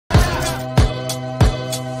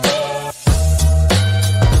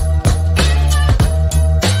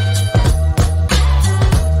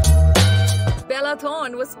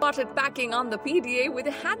spotted packing on the PDA with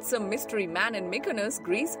a handsome mystery man in Mykonos,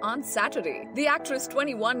 Greece on Saturday. The actress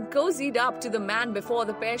 21 cozied up to the man before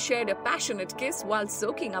the pair shared a passionate kiss while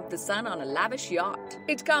soaking up the sun on a lavish yacht.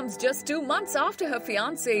 It comes just 2 months after her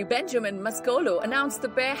fiancé Benjamin Mascolo announced the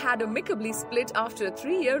pair had amicably split after a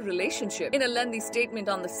 3-year relationship. In a lengthy statement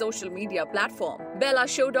on the social media platform, Bella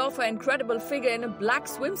showed off her incredible figure in a black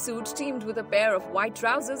swimsuit teamed with a pair of white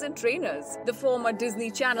trousers and trainers. The former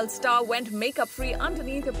Disney Channel star went makeup-free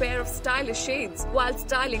underneath a pair of stylish shades while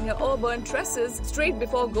styling her auburn tresses straight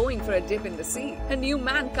before going for a dip in the sea. Her new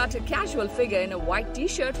man cut a casual figure in a white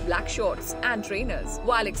t-shirt, black shorts, and trainers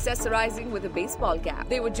while accessorizing with a baseball cap.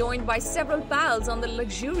 They were joined by several pals on the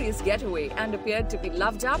luxurious getaway and appeared to be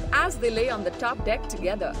loved up as they lay on the top deck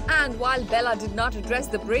together. And while Bella did not address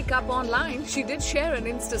the breakup online, she did share an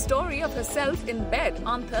Insta story of herself in bed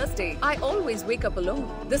on Thursday. "I always wake up alone."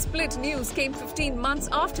 The split news came 15 months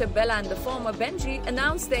after Bella and the former Benji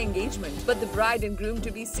announced their engagement, but the bride and groom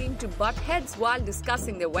to be seen to butt heads while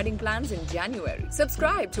discussing their wedding plans in January.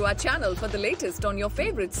 Subscribe to our channel for the latest on your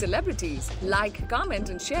favorite celebrities. Like, comment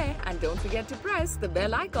and share, and don't forget to press the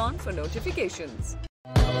bell icon for notifications.